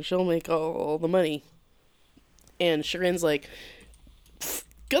gladiator ring. She'll make all the money. And Shirin's like,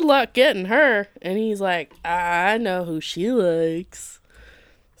 good luck getting her. And he's like, I know who she likes.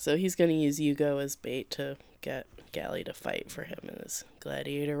 So he's going to use Yugo as bait to get Galley to fight for him in his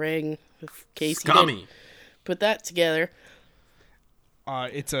gladiator ring. In case you didn't Scummy. put that together.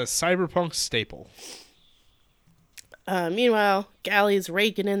 It's a cyberpunk staple. Meanwhile, Galley's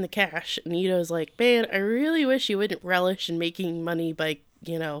raking in the cash, and Ito's like, man, I really wish you wouldn't relish in making money by,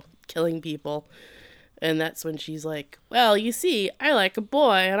 killing people. And that's when she's like, well, you see, I like a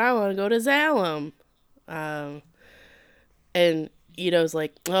boy, and I want to go to Zalem. And Ito's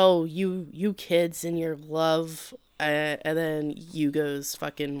like, oh, you kids and your love. And then Yugo's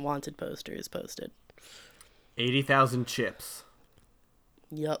fucking wanted poster is posted. 80,000 chips.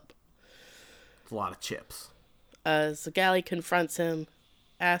 Yup. It's a lot of chips. So Galley confronts him,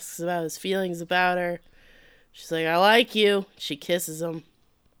 asks about his feelings about her. She's like, I like you. She kisses him.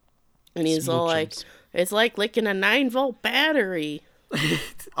 And he's all like, Smoochums. it's like licking a 9-volt battery.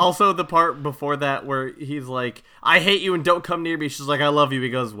 Also, the part before that where he's like, I hate you and don't come near me. She's like, I love you. He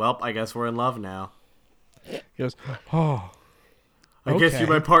goes, well, I guess we're in love now. He goes, oh. I guess Okay. you're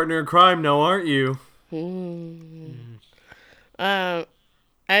my partner in crime now, aren't you?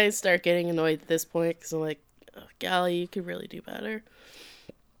 I start getting annoyed at this point because I'm like, oh, Galley, you could really do better.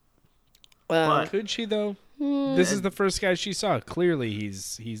 But Could she, though? This is the first guy she saw. Clearly,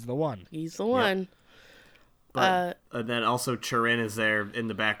 he's the one. He's the one. and then also Chirin is there in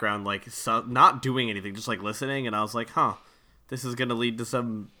the background, like, not doing anything, just, like, listening. And I was like, huh, this is going to lead to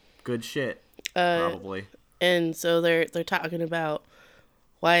some good shit, probably. And so they're talking about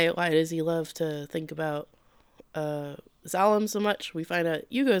why does he love to think about Zalem so much. We find out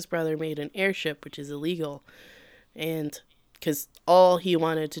Yugo's brother made an airship, which is illegal. And because all he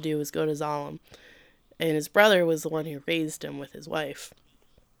wanted to do was go to Zalem. And his brother was the one who raised him with his wife.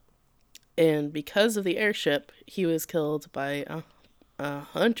 And because of the airship, he was killed by a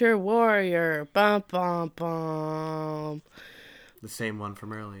hunter warrior. Bum, bum, bum. The same one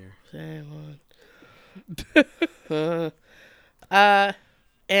from earlier. Same one.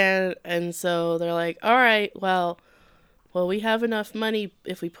 And so they're like, all right, well, we have enough money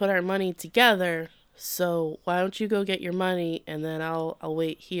if we put our money together. So why don't you go get your money, and then I'll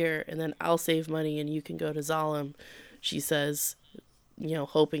wait here, and then I'll save money, and you can go to Zalem, she says,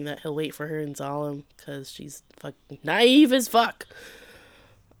 hoping that he'll wait for her in Zalem, because she's fucking naive as fuck.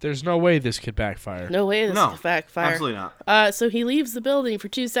 There's no way this could backfire. No way this could backfire. Absolutely not. So he leaves the building for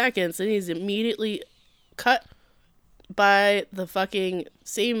 2 seconds, and he's immediately cut by the fucking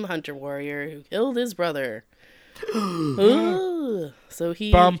same hunter warrior who killed his brother. Ooh. So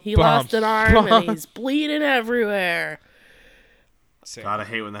he lost an arm and he's bleeding everywhere. God, I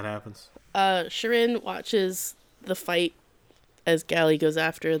hate when that happens. Shirin watches the fight as Gally goes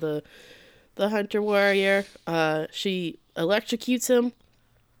after the hunter warrior. She electrocutes him,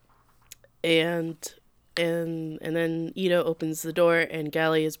 and then Ito opens the door, and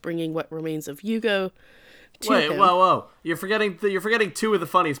Gally is bringing what remains of Yugo. Wait, whoa. You're forgetting two of the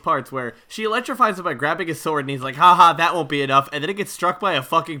funniest parts, where she electrifies him by grabbing his sword, and he's like, haha, that won't be enough, and then it gets struck by a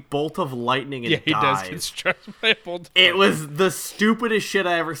fucking bolt of lightning and dies. He does get struck by a bolt of lightning. It was the stupidest shit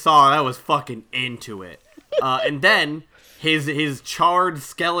I ever saw, and I was fucking into it. And then his charred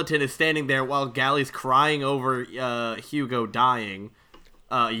skeleton is standing there while Gally's crying over Hugo dying.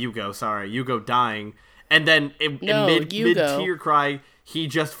 Hugo dying. And then mid-tear cry, he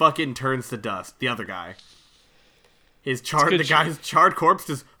just fucking turns to dust. The other guy. Guy's charred corpse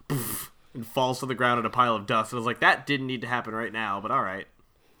just poof, and falls to the ground in a pile of dust. And I was like, that didn't need to happen right now, but all right.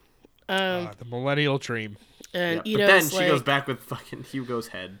 The millennial dream. And but then she goes back with fucking Hugo's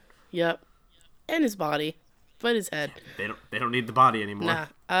head. Yep, and his body, but his head. They don't need the body anymore.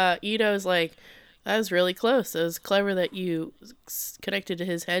 Nah. Ito's like, that was really close. It was clever that you connected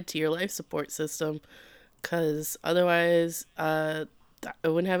his head to your life support system, because otherwise, I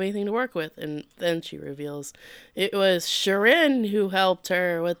wouldn't have anything to work with. And then she reveals it was Shirin who helped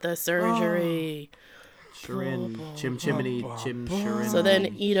her with the surgery. Shirin, Chimney, Shirin. So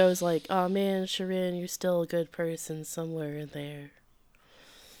then Ito's like, oh man, Shirin, you're still a good person somewhere in there.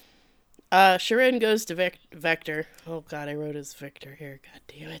 Shirin goes to Vector. Oh god, I wrote as Victor here. God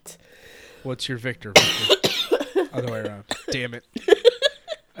damn it. What's your Victor? Other way around. Damn it.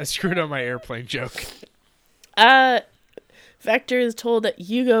 I screwed up my airplane joke. Vector is told that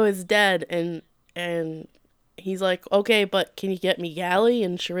Hugo is dead, and he's like, okay, but can you get me Gally?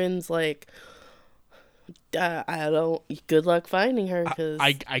 And Shirin's like, I don't. Good luck finding her. Cause...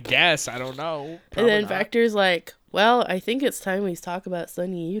 I guess. I don't know. Probably and then not. Vector's like, well, I think it's time we talk about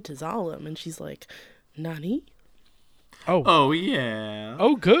sending you to Zalem. And she's like, Nani? Oh yeah.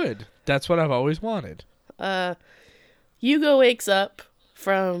 Oh, good. That's what I've always wanted. Hugo wakes up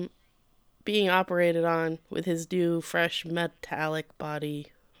from being operated on with his new fresh metallic body.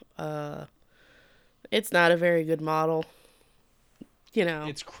 It's not a very good model.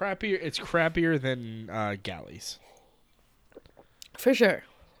 It's crappier than Gally's. For sure.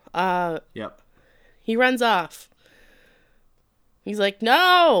 Yep. He runs off. He's like,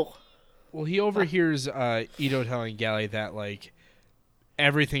 no! Well, he overhears Ito telling Gally that, like,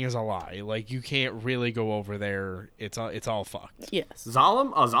 everything is a lie. Like, you can't really go over there. It's all fucked. Yes.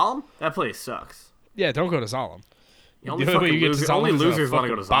 Zalem? Oh, Zalem? That place sucks. Yeah, don't go to Zalem. Only losers want to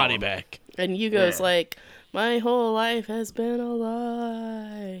go to Zalem. Body back. And Hugo's like, my whole life has been a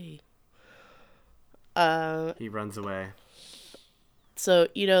lie. He runs away. So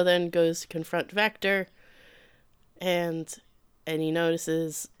Ito then goes to confront Vector, and he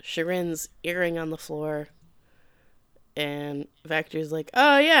notices Shirin's earring on the floor. And Vector's like,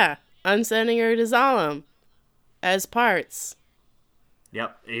 oh yeah, I'm sending her to Zalem as parts.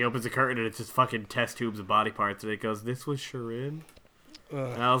 Yep. He opens the curtain and it's just fucking test tubes of body parts, and it goes, this was Shirin?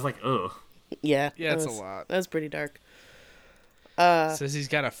 And I was like, ugh. Yeah. Yeah, it's a lot. That's pretty dark. Says he's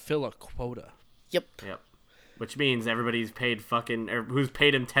got to fill a quota. Yep. Which means everybody's paid fucking, or who's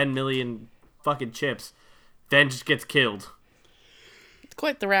paid him 10 million fucking chips, then just gets killed. It's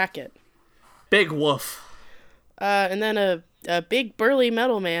quite the racket. Big woof. And then a big burly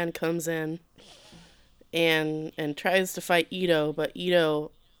metal man comes in and tries to fight Ito, but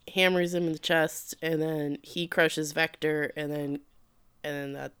Ito hammers him in the chest, and then he crushes Vector, and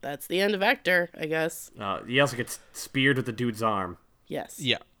then that's the end of Vector, I guess. He also gets speared with the dude's arm. Yes.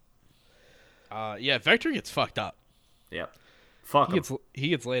 Yeah. Vector gets fucked up. Yep. Fuck him. He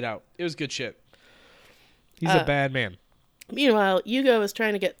gets laid out. It was good shit. He's a bad man. Meanwhile, Yugo is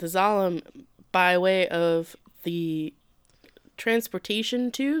trying to get to Zalem by way of the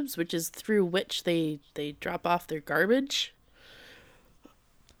transportation tubes, which is through which they drop off their garbage.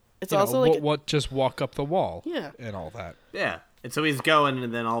 It's also what just walk up the wall, Yeah. and all that. Yeah. And so he's going,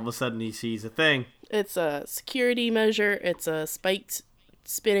 and then all of a sudden he sees a thing. it's a security measure. It's a spiked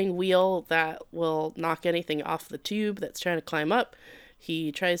spinning wheel that will knock anything off the tube that's trying to climb up.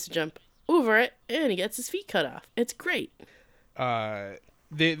 He tries to jump over it, and he gets his feet cut off. It's great.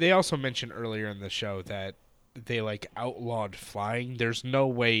 They also mentioned earlier in the show that they like outlawed flying. There's no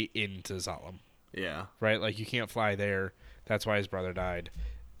way into Zalem, Yeah. right? Like you can't fly there. That's why his brother died.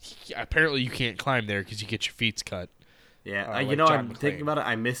 Apparently, you can't climb there because you get your feet cut. Yeah. like You know, John I'm McClane. thinking about it.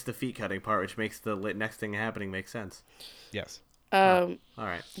 I missed the feet cutting part, which makes the next thing happening make sense. Yes. All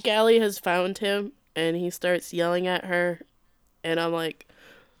right. Gally has found him, and he starts yelling at her, and I'm like,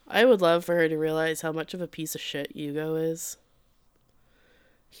 I would love for her to realize how much of a piece of shit Yugo is.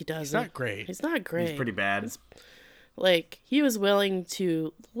 He doesn't. It's not great. He's not great. He's pretty bad. Like, he was willing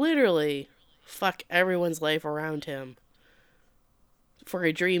to literally fuck everyone's life around him for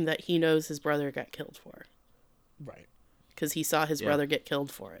a dream that he knows his brother got killed for. Right. Because he saw his brother get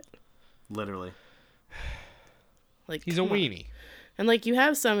killed for it. Literally. Like, He's a come on. weenie. And, like, you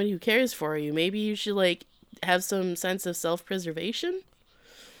have someone who cares for you. Maybe you should, like, have some sense of self-preservation.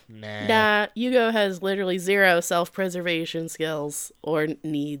 Nah, Yugo has literally zero self-preservation skills or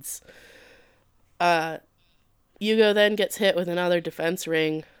needs. Yugo then gets hit with another defense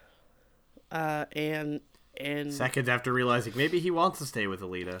ring. And Seconds after realizing maybe he wants to stay with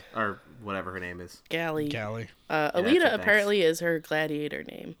Alita, or whatever her name is. Gally. Gally. Alita thanks. apparently is her gladiator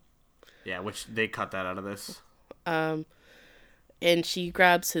name. Yeah, which they cut that out of this. And she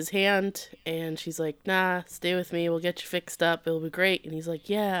grabs his hand, and she's like, nah, stay with me. We'll get you fixed up. It'll be great. And he's like,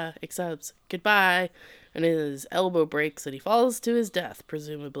 yeah, except goodbye. And his elbow breaks, and he falls to his death,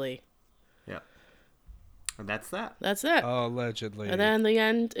 presumably. Yeah. And that's that. That's it. Allegedly. And then the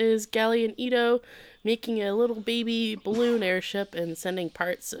end is Gally and Ito making a little baby balloon airship and sending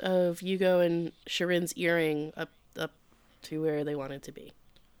parts of Yugo and Shirin's earring up to where they wanted to be.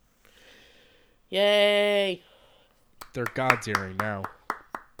 Yay! They're God's earring now.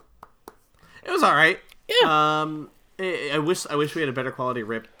 It was all right. Yeah. I wish we had a better quality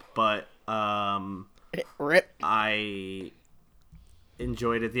rip, but Rip. I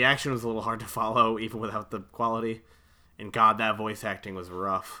enjoyed it. The action was a little hard to follow, even without the quality. And God, that voice acting was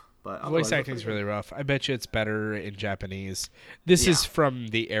rough. But Voice acting's really rough. I bet you it's better in Japanese. This is from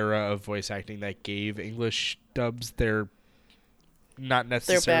the era of voice acting that gave English dubs their not Their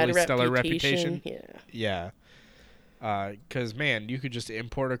necessarily bad stellar reputation. reputation. Yeah. Because, man, you could just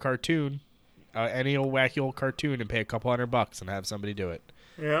import a cartoon, any old wacky old cartoon, and pay a couple $100 and have somebody do it.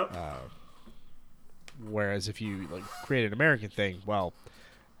 Yep. Whereas if you like create an American thing, well,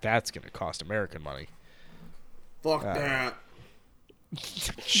 that's going to cost American money. Fuck that.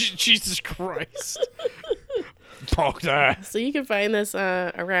 Jesus Christ. Fuck that. So you can find this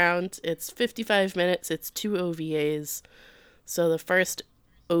around. It's 55 minutes. It's 2 OVAs. So the first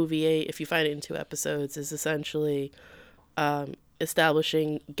OVA, if you find it in 2 episodes, is essentially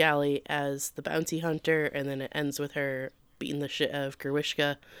establishing Gally as the bounty hunter, and then it ends with her beating the shit out of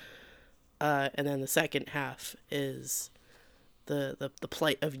Gerwishka. And then the second half is the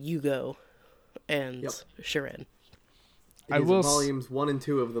plight of Yugo and Shirin. I will volumes 1 and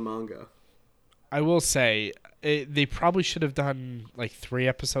 2 of the manga. I will say they probably should have done like 3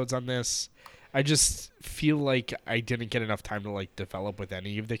 episodes on this. I just feel like I didn't get enough time to like develop with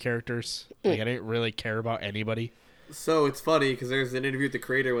any of the characters. Like I didn't really care about anybody. So it's funny because there's an interview with the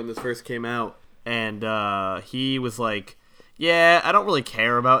creator when this first came out, and he was like, "Yeah, I don't really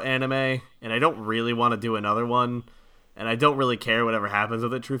care about anime, and I don't really want to do another one, and I don't really care whatever happens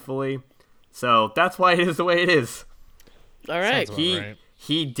with it, truthfully. So that's why it is the way it is." All right. Sounds about right.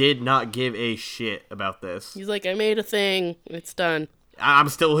 He did not give a shit about this. He's like, I made a thing. It's done.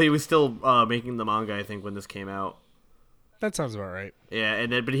 He was still making the manga, I think, when this came out. That sounds about right.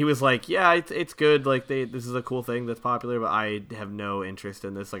 Yeah, but he was like, yeah, it's good. Like this is a cool thing that's popular, but I have no interest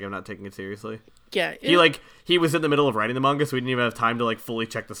in this. Like I'm not taking it seriously. Yeah. He was in the middle of writing the manga, so we didn't even have time to like fully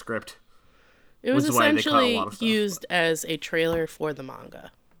check the script. It was which is why they cut a essentially lot of stuff, used as a trailer for the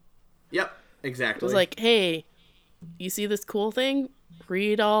manga. Yep, It exactly. was like, hey, you see this cool thing?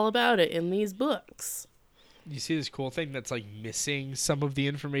 Read all about it in these books. You see this cool thing that's like missing some of the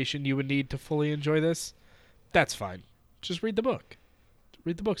information you would need to fully enjoy this? That's fine. Just read the book.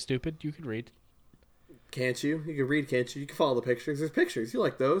 Read the book, stupid. You can read. Can't you? You can read, can't you? You can follow the pictures. There's pictures. You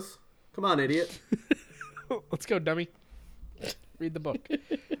like those? Come on, idiot. Let's go, dummy. Read the book.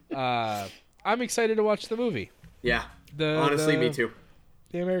 I'm excited to watch the movie. Yeah. The me too.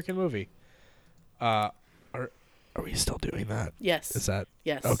 The American movie. Are we still doing that? Yes. Is that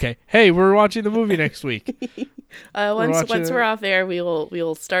Yes. okay? Hey, we're watching the movie next week. Once watching we're it. off there, we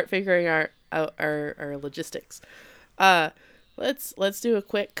will start figuring out our logistics. Let's do a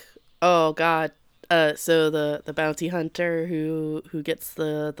quick. Oh God. So the bounty hunter who gets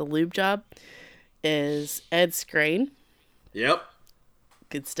the lube job is Ed Skrein. Yep.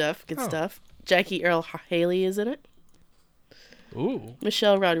 Good stuff. Good Oh. stuff. Jackie Earle Haley is in it. Ooh.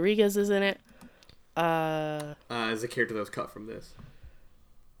 Michelle Rodriguez is in it. As a character that was cut from this.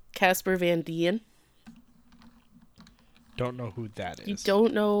 Casper Van Dien. Don't know who that is. You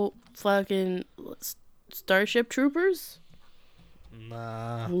don't know fucking Starship Troopers?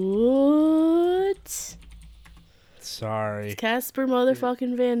 Nah. What? Sorry. Casper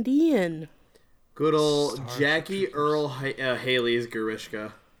motherfucking Van Dien. Good old Starship Jackie Earle Haley's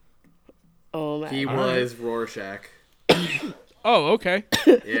Garishka. Oh my He god. was Rorschach. Oh, okay.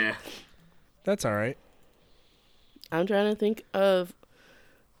 Yeah. That's all right. I'm trying to think of.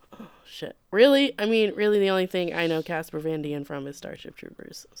 Oh shit! Really? I mean, really, the only thing I know Casper Van Dien from is Starship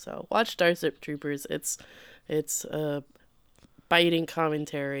Troopers. So watch Starship Troopers. It's a biting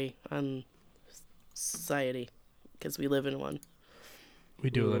commentary on society because we live in one. We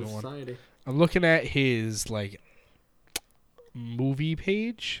do live in one. Society. I'm looking at his like movie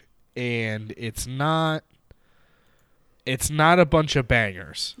page, and it's not a bunch of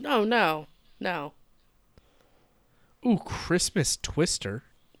bangers. No. Ooh, Christmas Twister.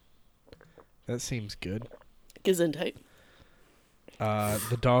 That seems good. Gesundheit.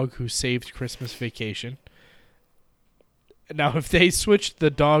 The Dog Who Saved Christmas Vacation. Now, if they switched the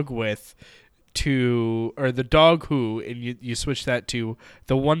dog with to, or the dog who, and you switch that to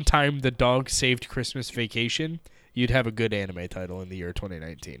the one time the dog saved Christmas Vacation, you'd have a good anime title in the year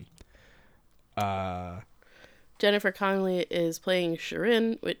 2019. Jennifer Connelly is playing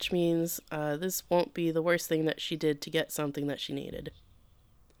Shirin, which means this won't be the worst thing that she did to get something that she needed.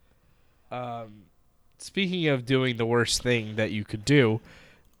 Speaking of doing the worst thing that you could do,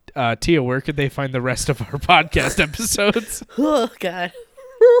 Tia, where could they find the rest of our podcast episodes? Oh god.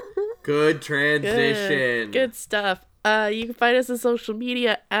 Good transition. Good stuff. You can find us on social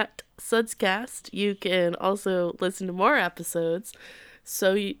media at Sudscast. You can also listen to more episodes.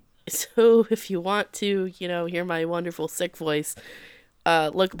 So if you want to, hear my wonderful sick voice,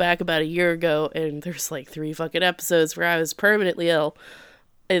 look back about a year ago and there's like 3 fucking episodes where I was permanently ill.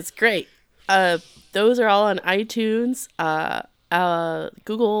 It's great. Those are all on iTunes,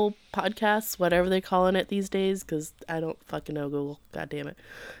 Google Podcasts, whatever they're calling it these days, because I don't fucking know Google. God damn it.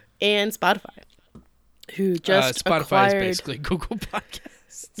 And Spotify, who just Spotify acquired... is basically Google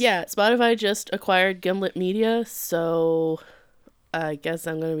Podcasts. Yeah, Spotify just acquired Gimlet Media, so I guess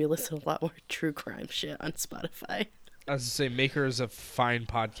I'm going to be listening to a lot more true crime shit on Spotify. I was to say, makers of fine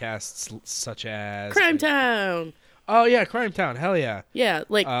podcasts such as Crime Town! Oh yeah, Crime Town. Hell yeah. Yeah,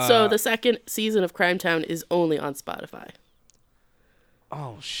 so the second season of Crime Town is only on Spotify.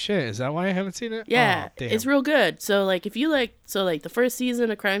 Oh shit, is that why I haven't seen it? Yeah, Oh, damn. it's real good. So if you the first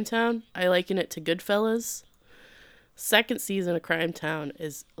season of Crime Town, I liken it to Goodfellas. Second season of Crime Town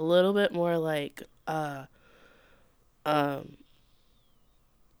is a little bit more like God damn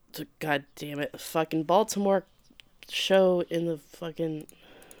it, fucking Baltimore show in the fucking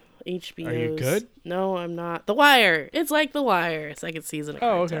HBO. Are you good? No, I'm not. The Wire. It's like The Wire. Second season of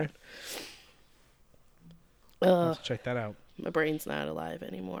Crime Oh, okay. Town. Let's check that out. My brain's not alive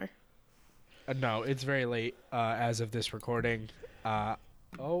anymore. No, it's very late as of this recording. And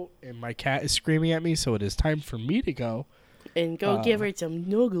my cat is screaming at me, so it is time for me to go. And go give her some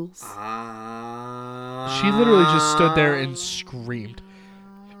nuggles. She literally just stood there and screamed.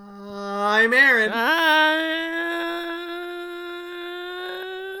 I'm Aaron.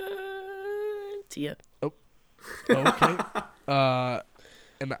 Tia. Okay. And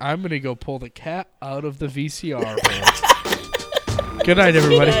I'm gonna go pull the cat out of the VCR hole. Good night,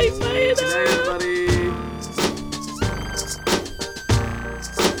 everybody. Good night, Good night, everybody.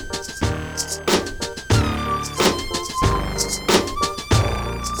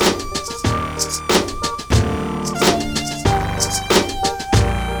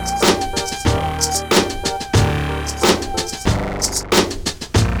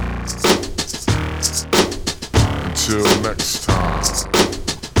 Until next time.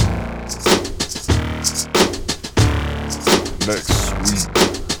 Next week.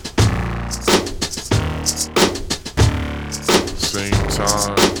 Same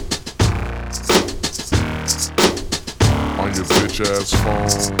time. On your bitch ass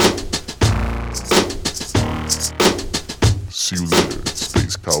phone. See you later,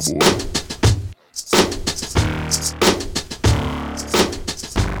 Space Cowboy.